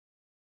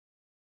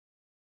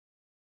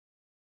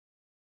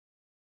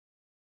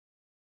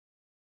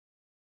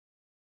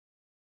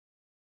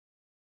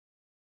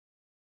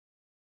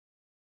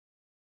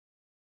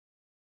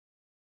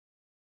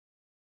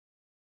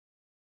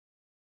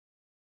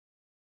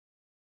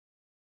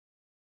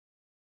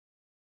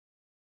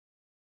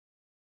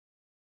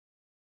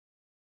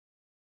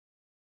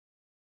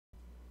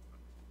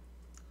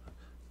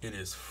It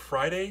is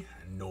Friday,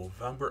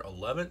 November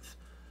 11th,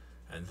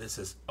 and this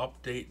is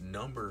update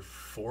number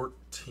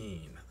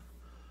 14.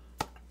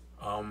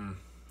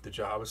 The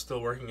job is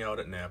still working out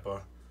at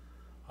Napa.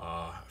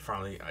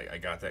 Finally, I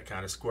got that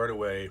kind of squared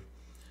away.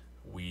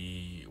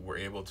 We were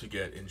able to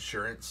get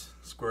insurance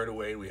squared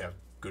away. We have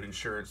good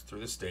insurance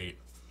through the state.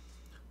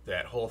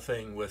 That whole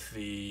thing with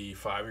the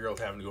 5-year-old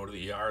having to go to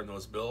the ER and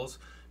those bills,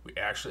 we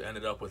actually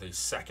ended up with a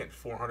second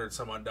 $400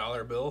 some odd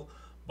bill,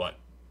 but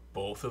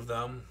both of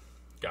them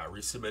got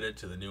resubmitted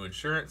to the new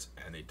insurance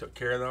and they took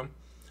care of them.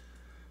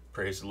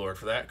 Praise the Lord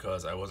for that,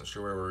 because I wasn't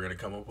sure where we were going to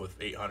come up with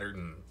 800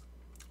 and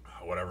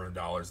whatever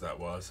dollars that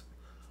was.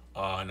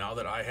 Now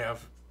that I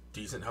have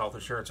decent health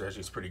insurance, or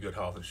actually it's pretty good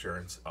health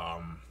insurance,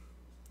 I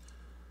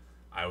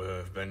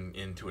have been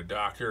into a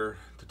doctor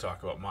to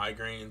talk about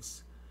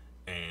migraines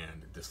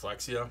and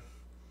dyslexia.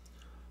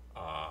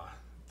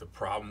 The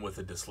problem with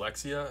the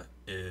dyslexia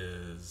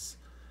is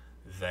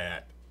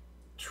that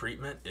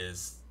treatment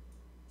is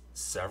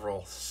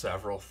several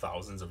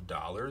thousands of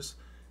dollars,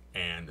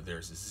 and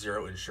there's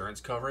zero insurance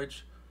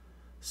coverage.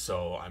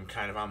 So I'm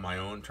kind of on my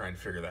own trying to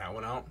figure that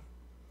one out.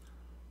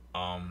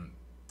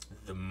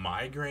 The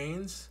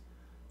migraines,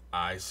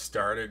 I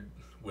started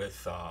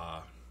with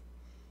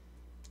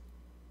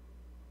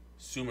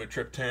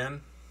sumatriptan,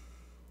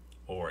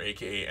 or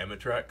aka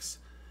Emitrex,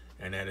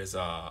 and that is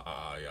a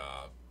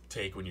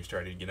take when you're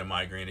starting to get a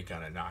migraine to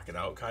kind of knock it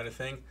out kind of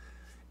thing,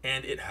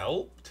 and it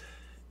helped.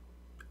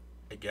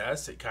 I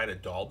guess it kind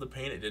of dulled the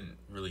pain. It didn't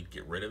really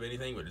get rid of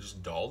anything, but it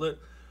just dulled it.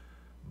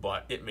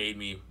 But it made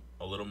me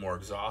a little more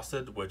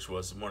exhausted, which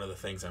was one of the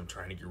things I'm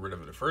trying to get rid of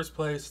in the first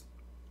place.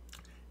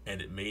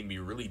 And it made me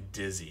really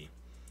dizzy.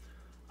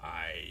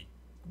 I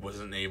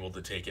wasn't able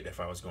to take it if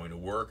I was going to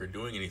work or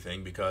doing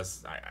anything,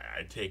 because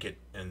I take it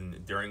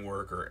during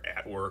work or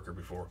at work or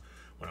before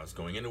when I was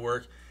going into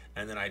work,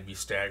 and then I'd be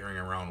staggering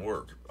around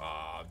work.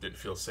 Didn't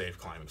feel safe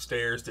climbing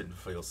stairs, didn't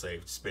feel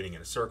safe spinning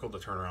in a circle to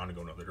turn around and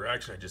go another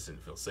direction. I just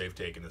didn't feel safe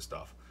taking this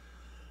stuff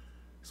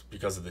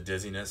because of the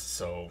dizziness.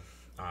 So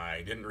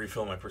I didn't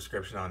refill my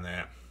prescription on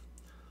that.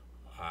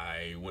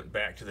 I went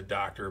back to the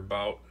doctor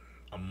about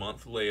a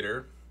month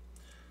later,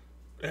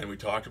 and we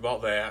talked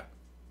about that,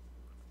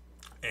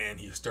 and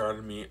he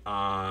started me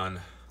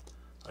on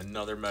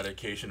another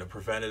medication, a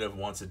preventative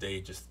once a day,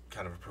 just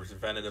kind of a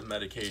preventative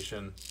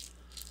medication.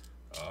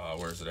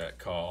 Where's it at?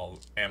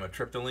 Called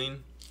amitriptyline.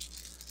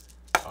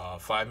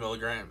 5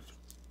 milligrams.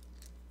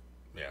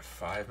 Yeah,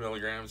 5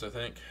 milligrams, I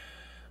think,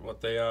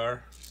 what they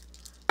are.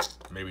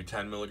 Maybe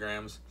 10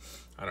 milligrams.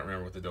 I don't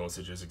remember what the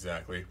dosage is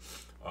exactly.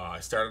 I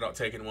started out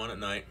taking one at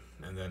night,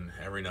 and then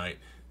every night,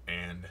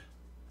 and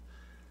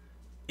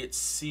it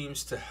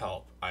seems to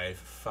help. I've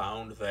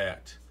found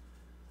that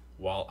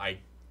while I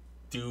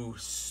do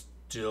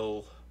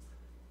still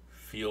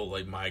feel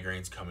like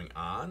migraines coming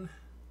on,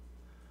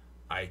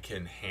 I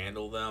can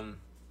handle them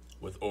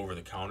with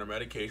over-the-counter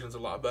medications a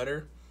lot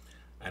better,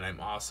 and I'm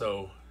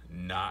also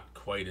not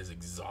quite as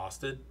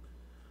exhausted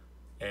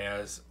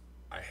as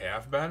I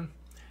have been.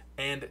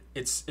 And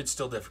it's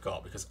still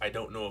difficult, because I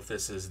don't know if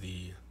this is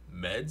the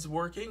meds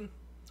working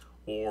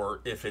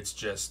or if it's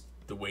just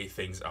the way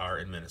things are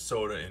in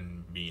Minnesota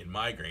and me and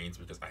migraines,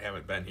 because I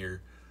haven't been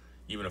here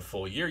even a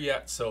full year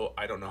yet, so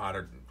I don't know how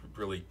to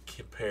really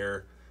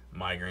compare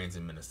migraines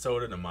in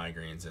Minnesota to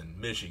migraines in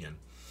Michigan.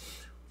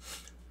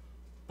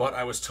 But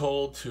I was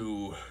told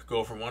to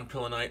go from 1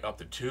 pill a night up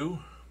to 2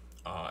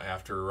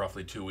 after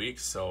roughly 2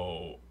 weeks,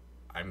 so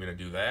I'm going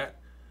to do that,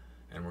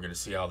 and we're going to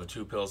see how the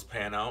 2 pills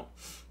pan out.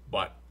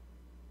 But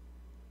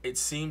it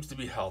seems to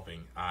be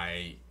helping.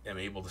 I am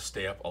able to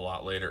stay up a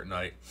lot later at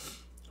night.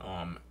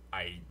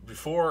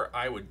 Before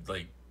I would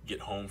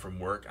get home from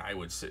work, I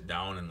would sit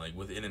down, and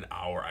within an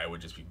hour I would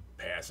just be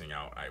passing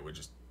out. I would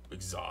just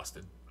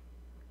exhausted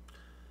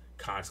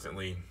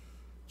constantly,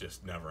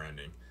 just never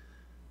ending.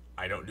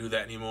 I don't do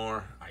that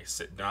anymore. I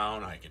sit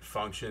down, I can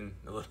function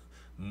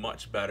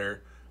much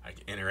better. I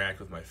can interact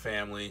with my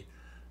family.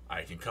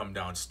 I can come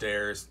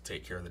downstairs,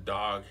 take care of the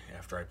dog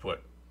after I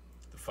put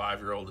the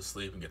 5-year-old to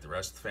sleep and get the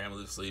rest of the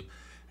family to sleep.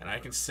 And I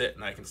can sit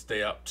and I can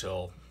stay up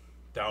till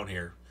down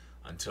here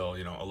until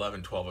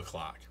 11, 12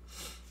 o'clock,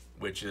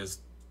 which is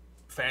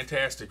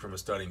fantastic from a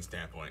studying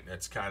standpoint.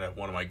 That's kind of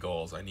one of my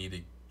goals. I need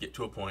to get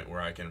to a point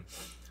where I can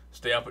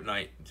stay up at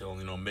night until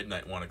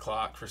midnight, 1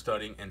 o'clock for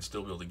studying, and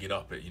still be able to get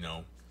up at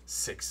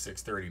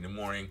 6:30 in the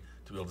morning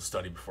to be able to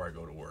study before I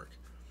go to work.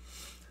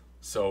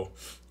 So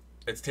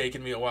it's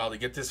taken me a while to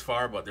get this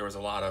far, but there was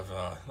a lot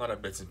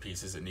of bits and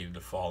pieces that needed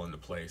to fall into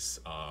place.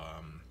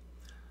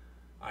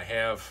 I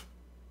have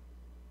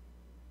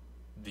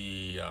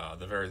the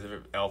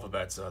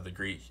alphabets, the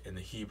Greek and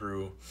the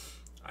Hebrew,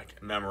 I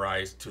can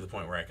memorize to the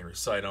point where I can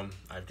recite them.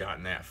 I've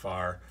gotten that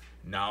far.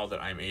 Now that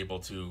I'm able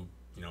to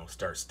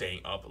start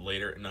staying up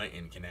later at night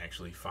and can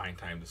actually find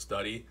time to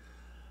study,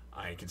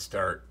 I can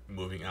start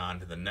moving on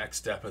to the next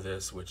step of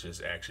this, which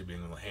is actually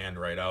being able to hand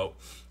write out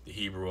the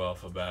Hebrew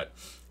alphabet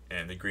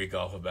and the Greek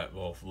alphabet,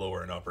 both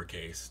lower and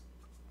uppercase.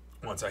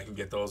 Once I can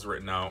get those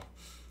written out,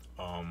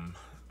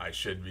 I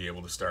should be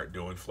able to start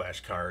doing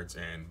flashcards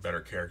and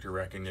better character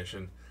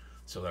recognition,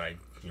 so that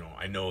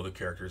I know the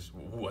characters,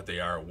 what they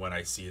are when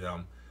I see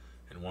them.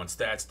 And once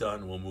that's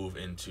done, we'll move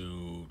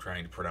into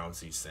trying to pronounce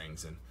these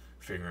things and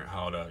figuring out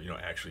how to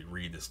actually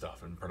read the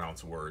stuff and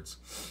pronounce words.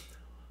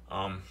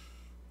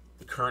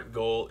 The current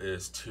goal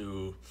is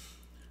to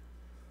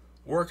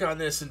work on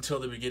this until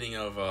the beginning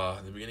of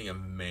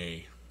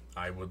May.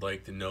 I would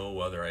like to know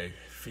whether I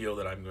feel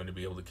that I'm going to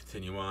be able to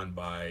continue on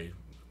by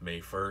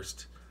May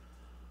 1st.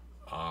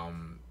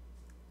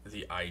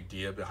 The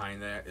idea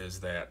behind that is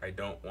that I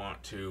don't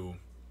want to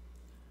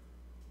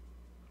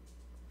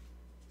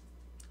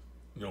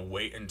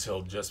wait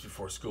until just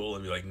before school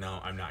and be like, no,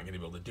 I'm not going to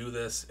be able to do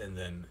this, and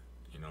then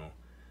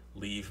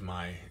leave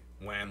my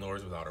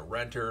landlords without a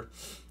renter.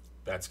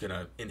 That's going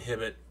to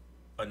inhibit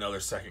another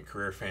second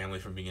career family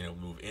from being able to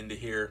move into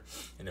here.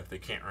 And if they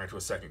can't rent to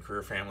a second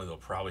career family, they'll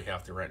probably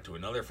have to rent to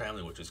another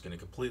family, which is going to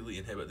completely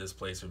inhibit this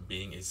place from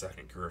being a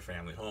second career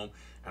family home.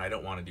 And I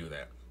don't want to do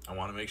that. I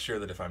want to make sure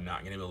that if I'm not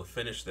going to be able to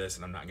finish this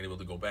and I'm not going to be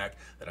able to go back,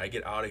 that I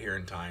get out of here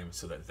in time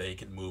so that they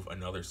can move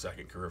another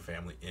second career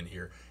family in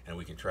here, and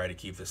we can try to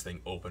keep this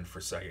thing open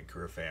for second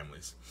career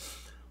families.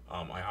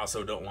 I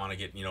also don't want to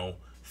get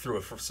through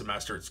a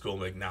semester at school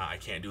and be like, nah, I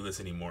can't do this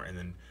anymore, and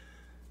then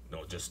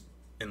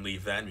and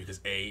leave then,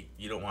 because A,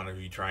 you don't want to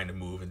be trying to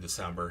move in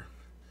December.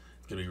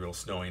 It's going to be real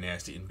snowy and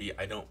nasty. And B,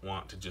 I don't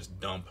want to just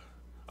dump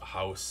a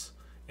house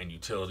and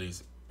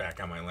utilities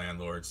back on my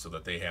landlords so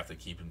that they have to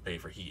keep and pay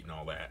for heat and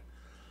all that.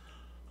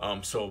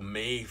 So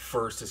May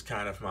 1st is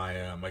kind of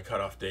my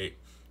cutoff date.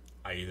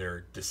 I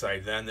either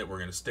decide then that we're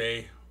going to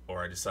stay,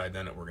 or I decide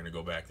then that we're going to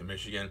go back to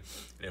Michigan.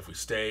 And if we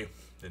stay,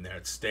 then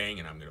that's staying,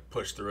 and I'm going to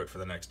push through it for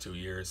the next 2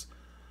 years.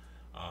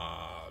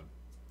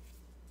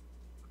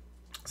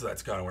 So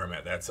that's kind of where I'm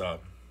at. That's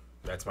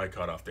my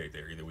cutoff date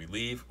there. Either we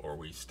leave or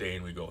we stay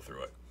and we go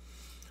through it.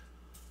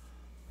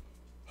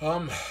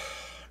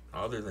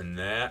 Other than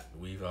that,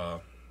 we've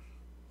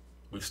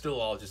still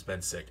all just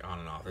been sick on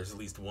and off. There's at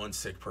least one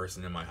sick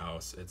person in my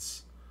house.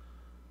 It's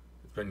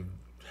been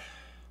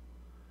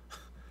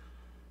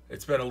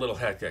a little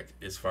hectic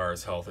as far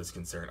as health is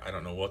concerned. I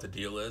don't know what the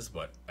deal is,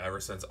 but ever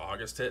since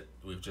August hit,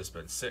 we've just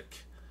been sick,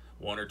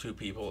 1 or 2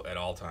 people at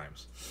all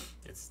times.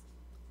 It's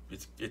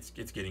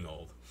getting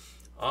old.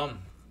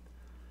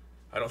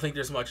 I don't think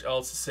there's much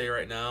else to say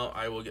right now.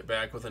 I will get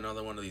back with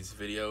another one of these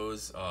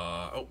videos.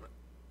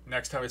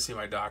 Next time I see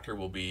my doctor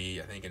will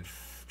be, I think, in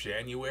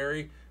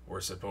January.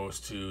 We're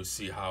supposed to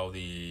see how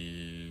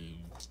the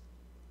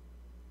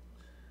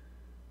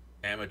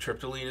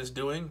amitriptyline is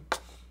doing,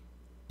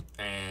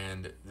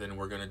 and then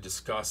we're going to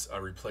discuss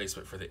a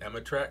replacement for the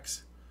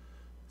Emitrex,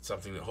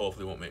 something that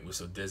hopefully won't make me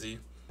so dizzy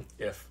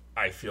if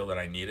I feel that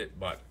I need it.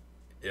 But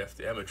if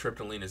the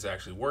amitriptyline is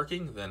actually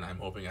working, then I'm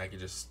hoping I can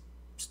just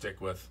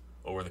stick with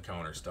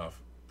over-the-counter stuff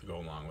to go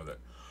along with it.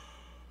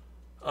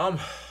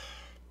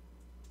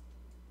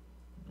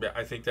 Yeah,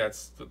 I think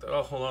that's...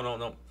 Oh, hold on,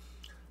 no.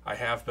 I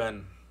have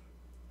been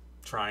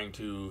trying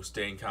to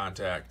stay in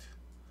contact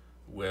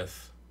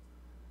with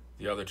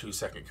the other 2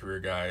 second career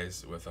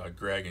guys, with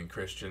Greg and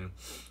Christian.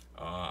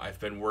 I've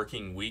been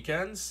working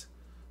weekends,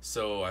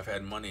 so I've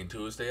had Monday and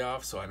Tuesday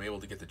off, so I'm able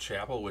to get to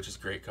chapel, which is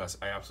great because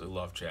I absolutely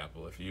love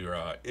chapel. If you're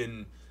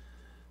in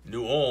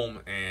New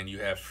Ulm and you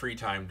have free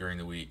time during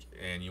the week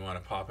and you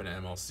want to pop into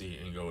MLC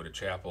and go to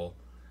chapel,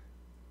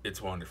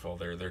 it's wonderful.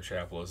 Their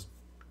chapel is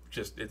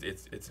just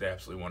it's an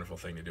absolutely wonderful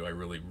thing to do. I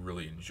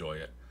really enjoy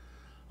it.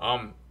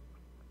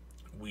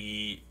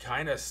 We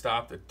kind of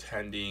stopped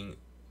attending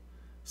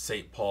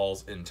St.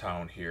 Paul's in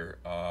town here.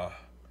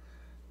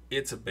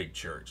 It's a big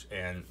church,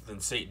 and then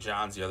St.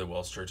 John's, the other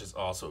Welsh church, is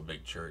also a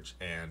big church,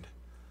 and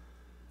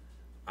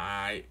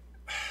I'm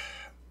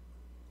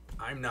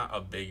not a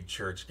big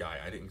church guy.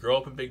 I didn't grow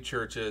up in big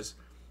churches.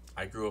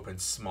 I grew up in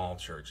small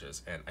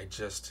churches, and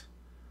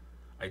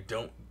I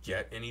don't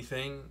get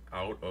anything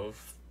out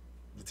of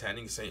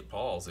attending St.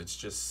 Paul's. It's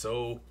just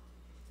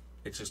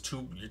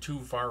you're too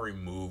far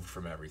removed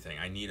from everything.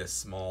 I need a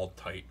small,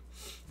 tight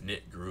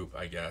knit group,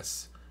 I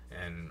guess.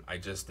 And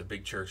the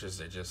big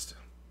churches, I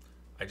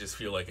just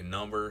feel like a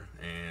number,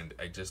 and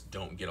I just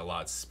don't get a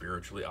lot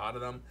spiritually out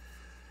of them.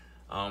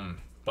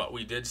 But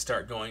we did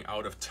start going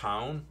out of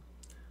town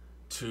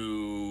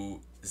to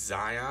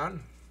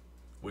Zion,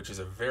 which is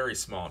a very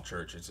small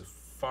church. It's a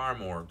far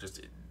more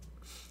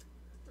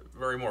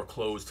very more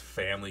closed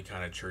family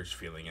kind of church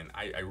feeling, and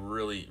I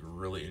really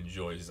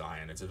enjoy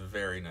Zion. It's a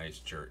very nice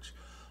church.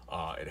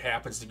 It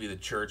happens to be the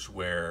church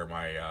where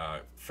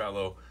my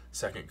fellow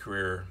second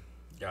career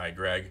guy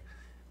Greg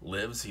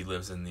lives. He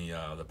lives in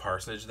the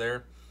parsonage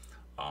there,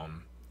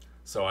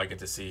 so I get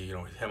to see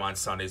him on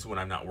Sundays when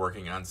I'm not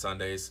working on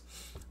Sundays,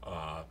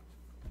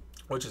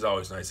 which is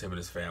always nice. Him and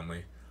his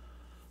family.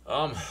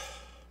 Yeah,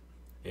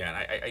 and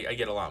I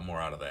get a lot more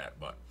out of that.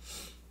 But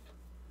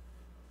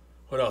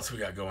what else we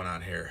got going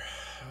on here?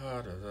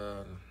 I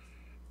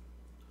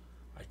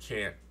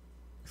can't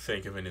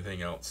think of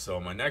anything else. So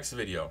my next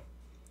video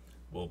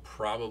will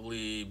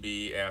probably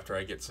be after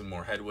I get some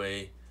more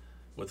headway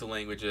what the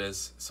language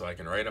is so I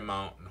can write them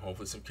out, and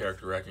hopefully some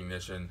character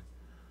recognition.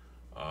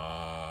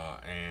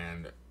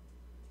 And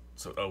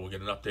so we'll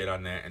get an update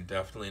on that, and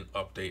definitely an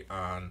update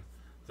on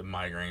the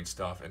migraine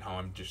stuff and how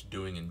I'm just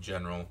doing in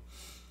general.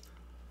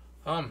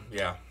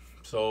 Yeah.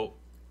 So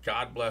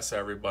God bless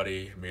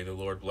everybody. May the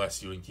Lord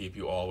bless you and keep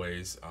you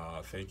always.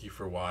 Thank you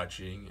for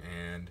watching,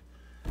 and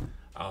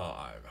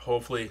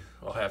hopefully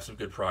I'll have some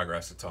good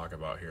progress to talk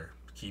about here.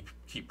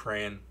 Keep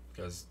praying,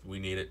 because we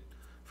need it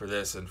for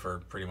this and for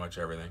pretty much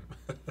everything.